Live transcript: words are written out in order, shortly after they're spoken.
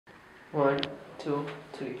One, two,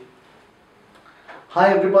 three. Hi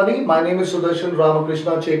everybody, my name is Sudarshan R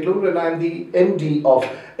Chetlur and I am the MD of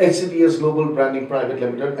SCDS Global Branding Private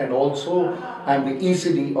Limited, and also I am the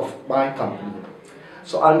ECD of my company.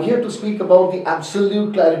 So I'm here to speak about the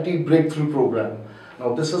Absolute Clarity Breakthrough Program.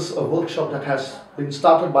 Now this is a workshop that has been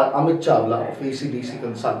started by Amit Chawla of ACDC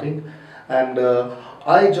Consulting, and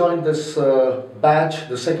I joined this batch,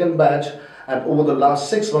 the second batch, and over the last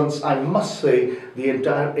 6 months I must say the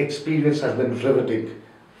entire experience has been riveting,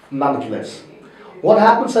 nonetheless. What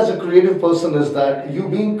happens as a creative person is that you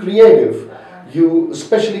being creative, you,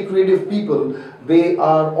 especially creative people, they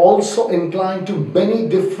are also inclined to many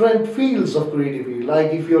different fields of creativity.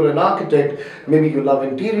 Like if you're an architect, maybe you love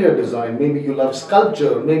interior design, maybe you love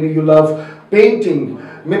sculpture, maybe you love painting,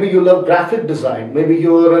 maybe you love graphic design, maybe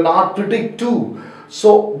you're an art critic too.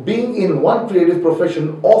 So being in one creative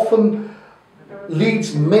profession often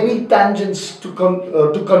leads many tangents to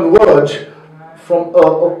converge from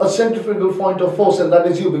a centrifugal point of force, and that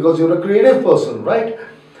is you, because you're a creative person, right?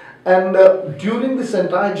 And during this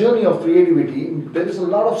entire journey of creativity, there is a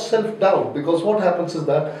lot of self-doubt, because what happens is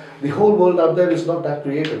that the whole world out there is not that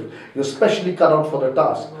creative. You're specially cut out for the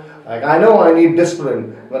task. Like, I know I need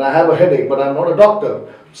discipline when I have a headache, but I'm not a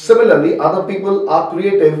doctor. Similarly, other people are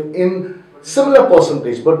creative in similar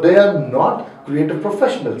percentage, but they are not creative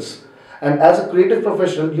professionals. And as a creative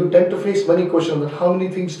professional, you tend to face many questions that how many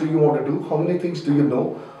things do you want to do? How many things do you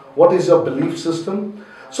know? What is your belief system?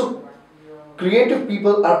 So creative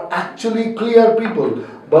people are actually clear people.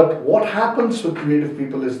 But what happens with creative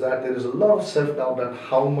people is that there is a lot of self-doubt that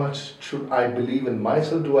how much should I believe in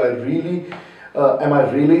myself? Do I really, am I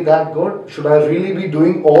really that good? Should I really be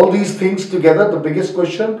doing all these things together? The biggest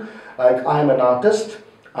question, like I am an artist,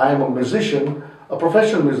 I am a musician, a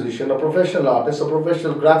professional musician, a professional artist, a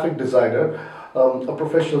professional graphic designer, a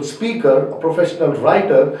professional speaker, a professional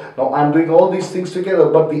writer. Now I'm doing all these things together,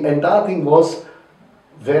 but the entire thing was,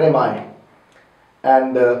 where am I?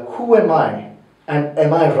 And who am I? And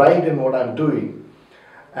am I right in what I'm doing?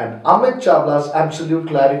 And Amit Chawla's Absolute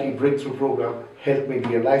Clarity Breakthrough Program helped me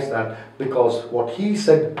realize that, because what he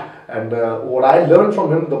said and what I learned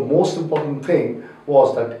from him, the most important thing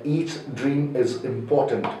was that each dream is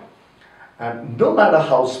important. And no matter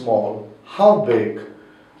how small, how big,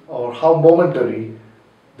 or how momentary,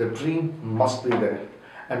 the dream must be there.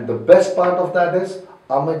 And the best part of that is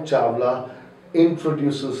Amit Chawla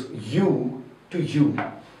introduces you to you.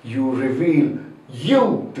 You reveal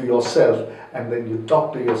you to yourself, and then you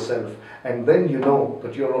talk to yourself. And then you know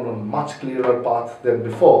that you're on a much clearer path than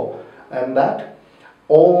before. And that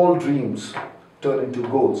all dreams turn into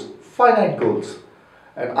goals, finite goals.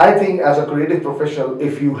 And I think as a creative professional,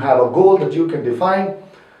 if you have a goal that you can define,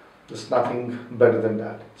 there's nothing better than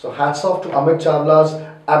that. So hats off to Amit Chawla's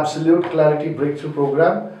Absolute Clarity Breakthrough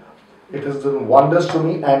Program. It has done wonders to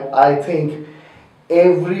me, and I think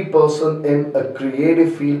every person in a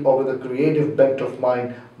creative field or with a creative bent of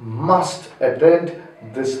mind must attend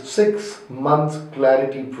this 6-month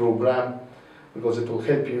clarity program, because it will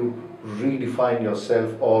help you redefine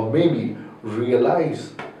yourself, or maybe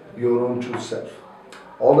realize your own true self.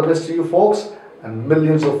 All the best to you folks, and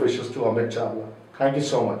millions of wishes to Amit Chawla. Thank you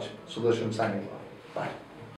so much. Sudarshan signing off. Bye.